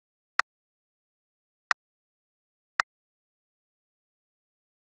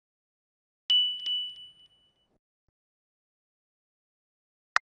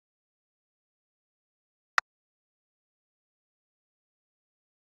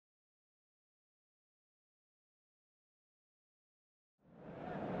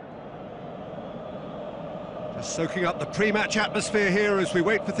Just soaking up the pre-match atmosphere here as we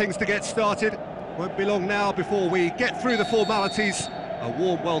wait for things to get started. Won't be long now before we get through the formalities. A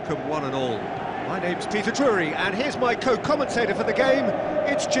warm welcome, one and all. My name's Peter Drury, and here's my co-commentator for the game.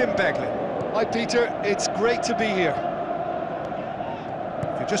 It's Jim Beglin. Hi Peter, it's great to be here.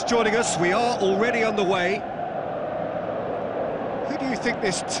 If you're just joining us, we are already underway. Who do you think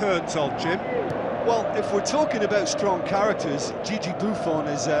this turns on, Jim? Well, if we're talking about strong characters, Gigi Buffon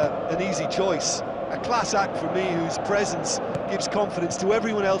is an easy choice. A class act for me whose presence gives confidence to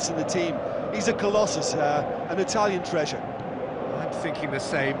everyone else in the team. He's a colossus, an Italian treasure. I'm thinking the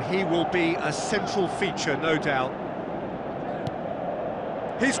same. He will be a central feature, no doubt.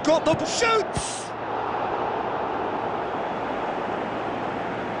 He's got the shoots!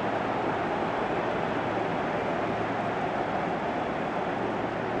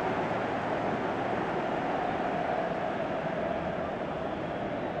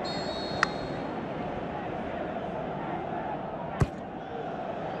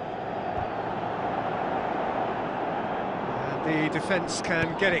 The defence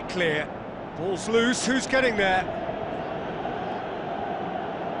can get it clear. Ball's loose, who's getting there?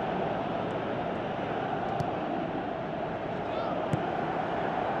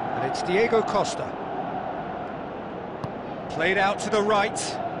 And it's Diego Costa. Played out to the right.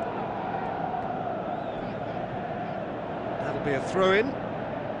 That'll be a throw-in.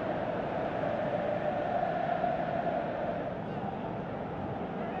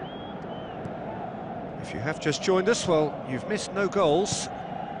 If you have just joined us, well, you've missed no goals.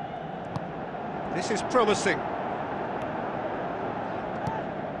 This is promising.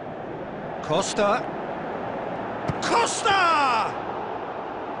 Costa! Costa!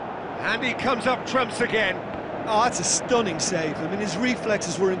 And he comes up trumps again. Oh, that's a stunning save. I mean, his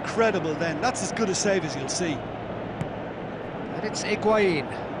reflexes were incredible then. That's as good a save as you'll see. And it's Higuain.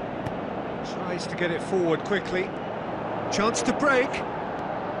 Tries to get it forward quickly. Chance to break.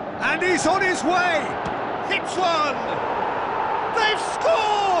 And he's on his way! Hits one! They've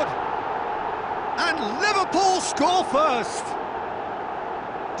scored! And Liverpool score first!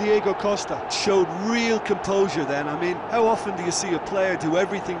 Diego Costa showed real composure then. I mean, how often do you see a player do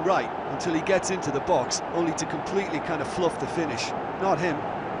everything right until he gets into the box, only to completely kind of fluff the finish? Not him.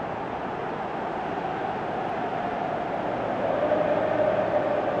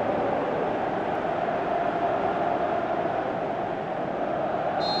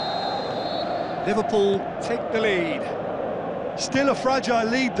 Liverpool take the lead. Still a fragile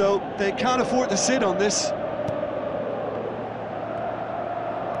lead though, they can't afford to sit on this.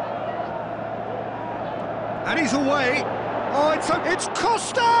 And he's away. Oh, it's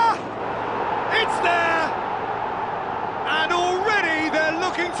Costa! It's there! And already they're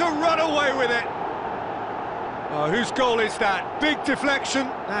looking to run away with it. Oh, whose goal is that? Big deflection.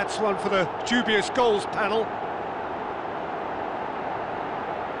 That's one for the dubious goals panel.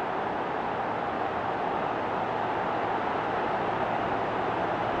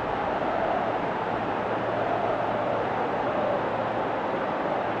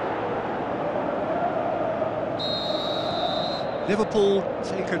 Liverpool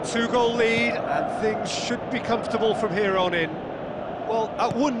take a two-goal lead, and things should be comfortable from here on in. Well,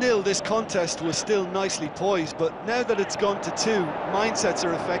 at 1-0 this contest was still nicely poised, but now that it's gone to 2, mindsets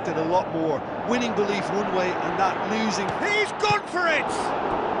are affected a lot more. Winning belief one way and that losing... He's gone for it!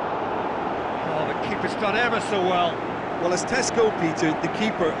 Oh, the keeper's done ever so well. Well, as Tesco, Peter, the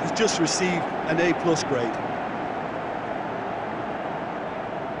keeper has just received an A+ grade.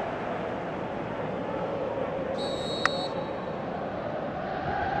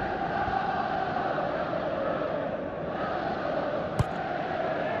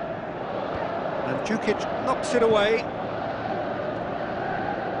 Jukic knocks it away.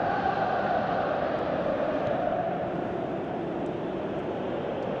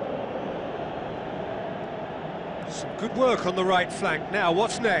 Some good work on the right flank. Now,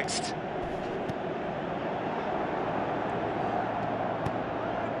 what's next?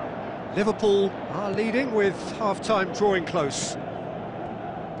 Liverpool are leading with half-time drawing close.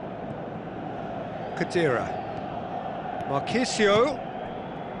 Kadira. Marquisio.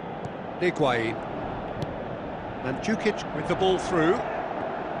 Higuain. Mandzukic with the ball through.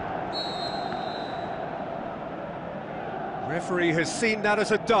 Referee has seen that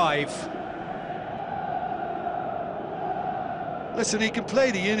as a dive. Listen, he can play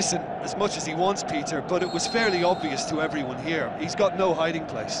the innocent as much as he wants, Peter, but it was fairly obvious to everyone here. He's got no hiding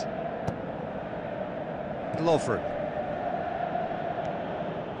place. Lovren.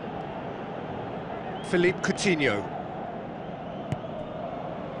 Philippe Coutinho.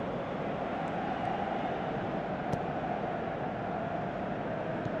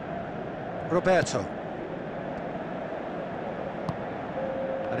 Roberto.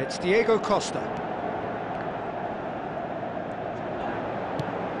 And it's Diego Costa.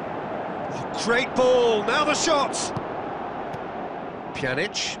 Oh, great ball, now the shot!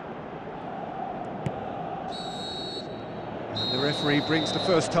 Pjanic. And the referee brings the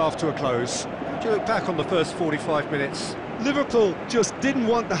first half to a close. How do you look back on the first 45 minutes? Liverpool just didn't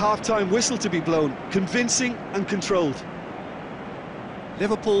want the half-time whistle to be blown. Convincing and controlled.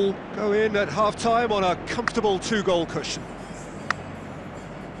 Liverpool go in at half-time on a comfortable 2-goal cushion.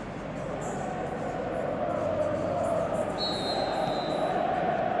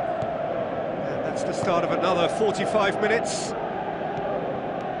 And that's the start of another 45 minutes.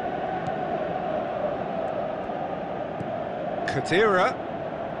 Khedira.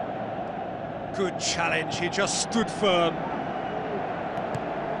 Good challenge, he just stood firm.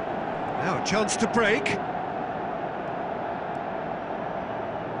 Now a chance to break.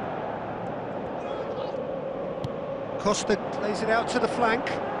 Costa plays it out to the flank.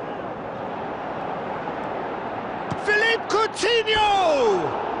 Philippe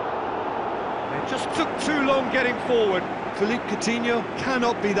Coutinho! It just took too long getting forward. Philippe Coutinho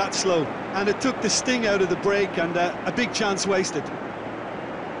cannot be that slow, and it took the sting out of the break and a big chance wasted.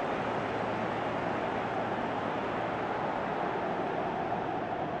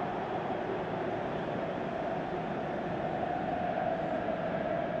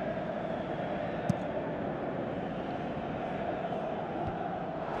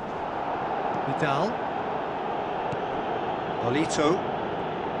 Vidal. Olito.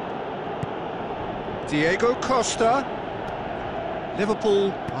 Diego Costa.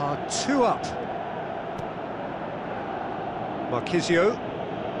 Liverpool are 2 up. Marquisio.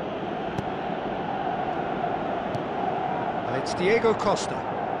 And it's Diego Costa.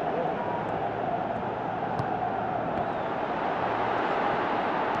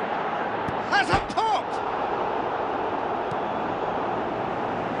 Has a pop!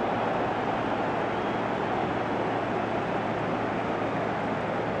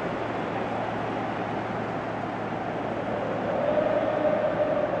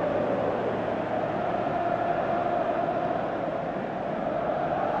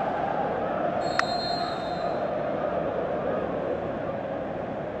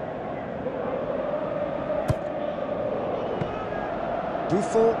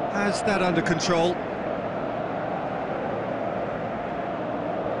 Buffon has that under control.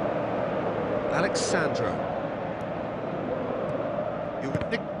 Alexandro. You would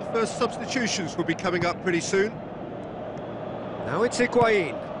think the first substitutions will be coming up pretty soon. Now it's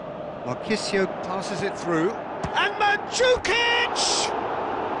Higuain. Marquisio passes it through. And Mandzukic!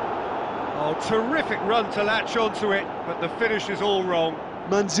 Oh, terrific run to latch onto it, but the finish is all wrong.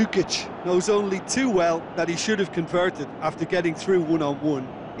 Mandzukic knows only too well that he should have converted after getting through one-on-one.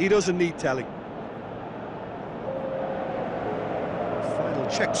 He doesn't need telling. Final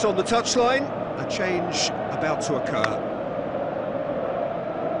checks on the touchline. A change about to occur.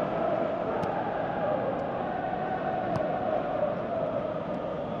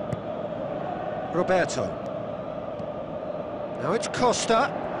 Roberto. Now it's Costa.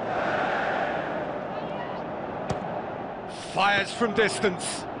 Fires from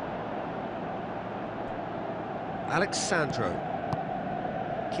distance. Alexandro.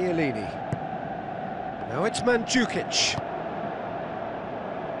 Chiellini. Now it's Mandzukic.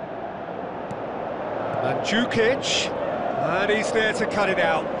 Mandzukic. And he's there to cut it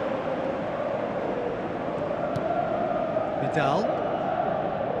out. Vidal.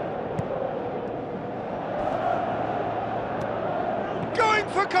 Going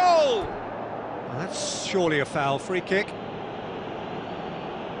for goal! Well, that's surely a foul. Free kick.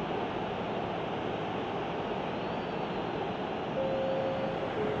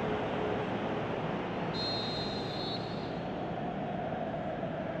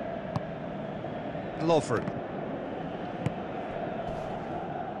 Lovren.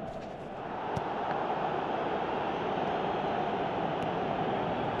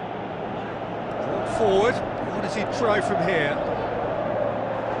 Brought forward. What does he try from here?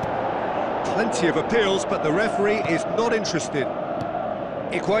 Plenty of appeals, but the referee is not interested.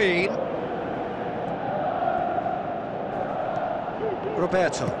 Higuain.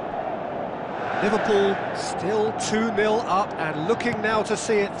 Roberto. Liverpool still 2-0 up and looking now to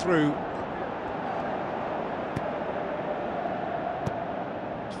see it through.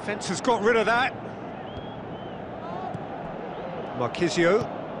 Defence has got rid of that. Marquisio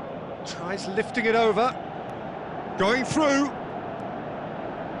tries lifting it over. Going through.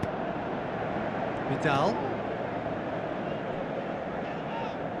 Vidal.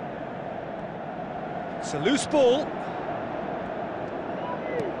 It's a loose ball.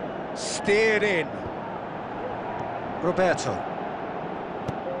 Steered in. Roberto.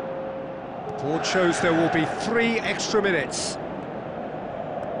 Board shows there will be 3 extra minutes.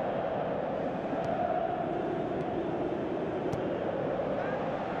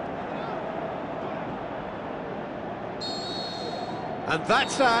 And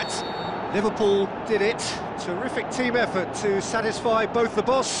that's that. Liverpool did it. Terrific team effort to satisfy both the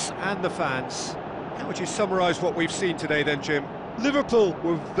boss and the fans. How would you summarise what we've seen today then, Jim? Liverpool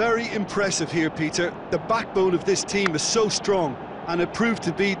were very impressive here, Peter. The backbone of this team is so strong, and it proved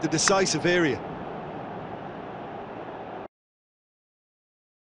to be the decisive area.